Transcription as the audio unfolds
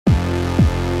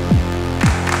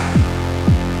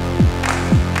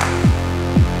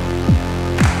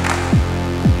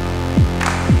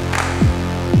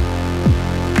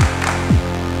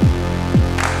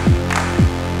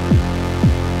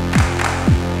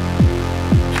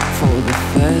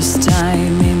first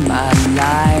time in my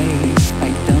life, I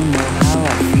don't know how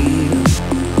I feel.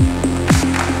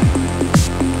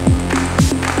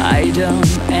 I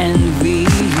don't envy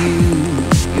you,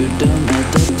 you don't know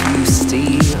that you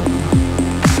steal.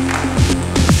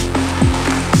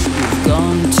 You've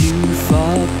gone too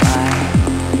far by,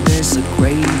 there's a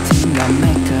great thing I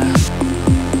Mecca,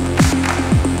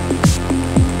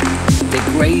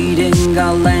 degrading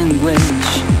our language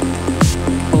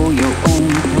for your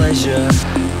own pleasure.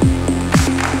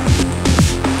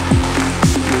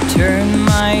 You turn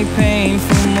my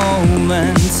painful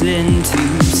moments into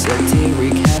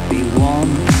satiric happy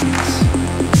ones.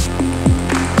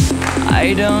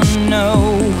 I don't know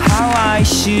how I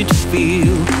should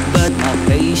feel, but my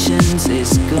patience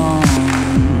is gone.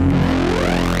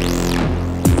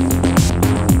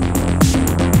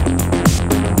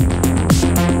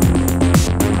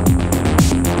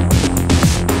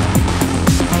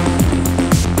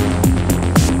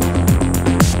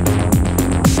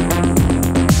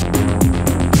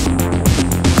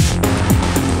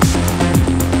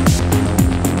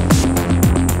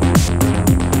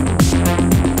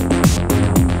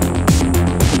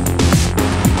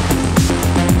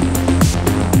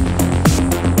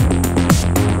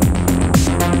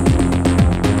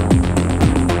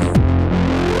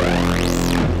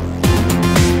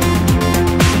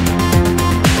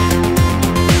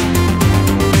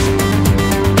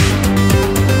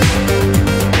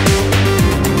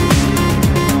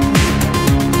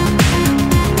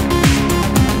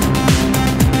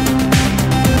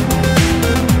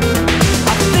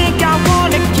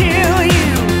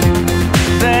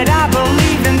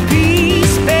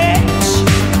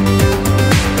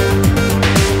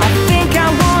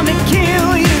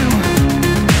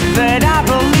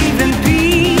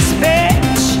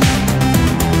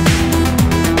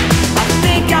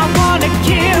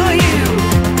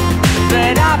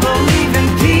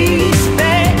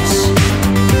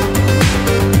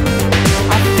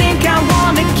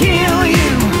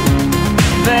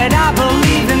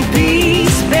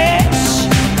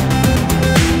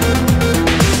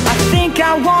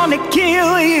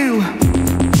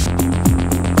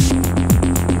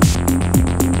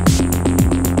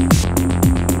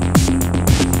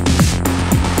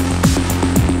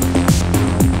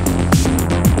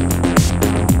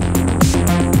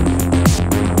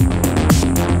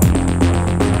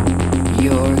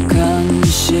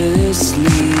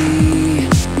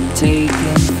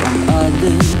 Taken from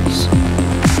others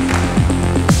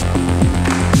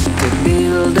to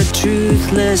build a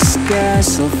truthless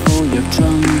castle for your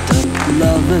trumped-up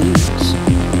lovers.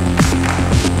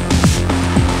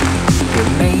 You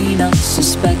may not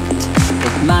suspect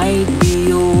it might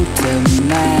be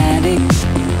automatic.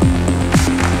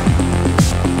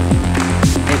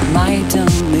 It might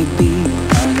only be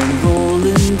an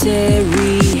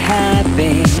involuntary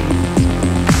habit.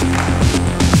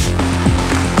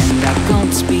 I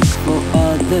can't speak for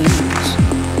others,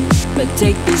 but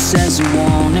take this as a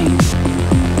warning.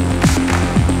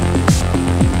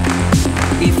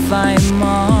 If I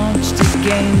marched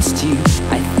against you,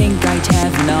 I think I'd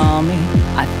have an army.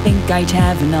 I think I'd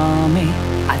have an army.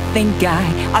 I think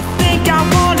I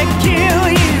wanna kill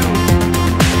you,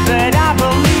 but I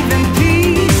believe in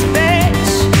peace,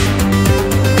 bitch.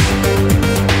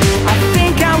 I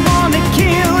think I wanna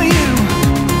kill you,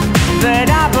 but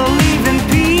I believe in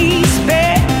peace,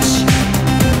 bitch.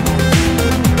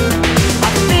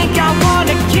 I think I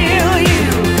wanna kill you,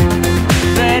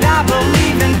 but I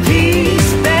believe in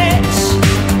peace, bitch.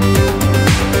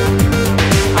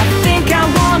 I think I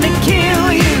wanna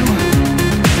kill you,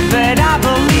 but I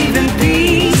believe in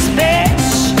peace,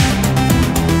 bitch.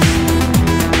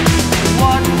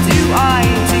 What do I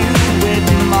do with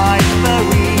my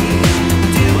furry?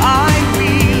 Do I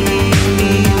really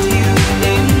need you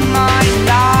in my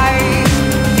life?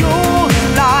 Your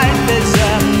life is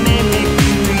a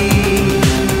mimicry,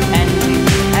 and you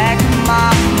hack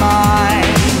my mind.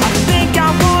 I think I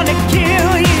wanna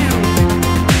kill you,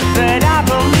 but I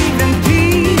believe in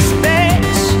peace,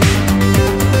 bitch.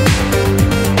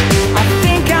 I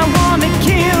think I wanna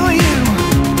kill you,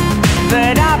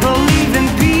 but I believe in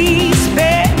peace,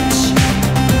 bitch.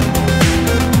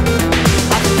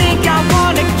 I think I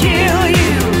wanna kill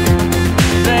you,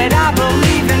 but I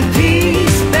believe in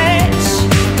peace, bitch.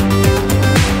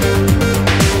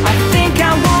 I think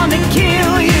I wanna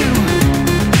kill you,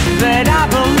 but I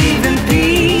believe in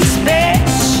peace,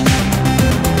 bitch.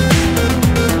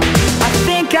 I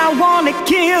think I wanna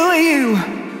kill you.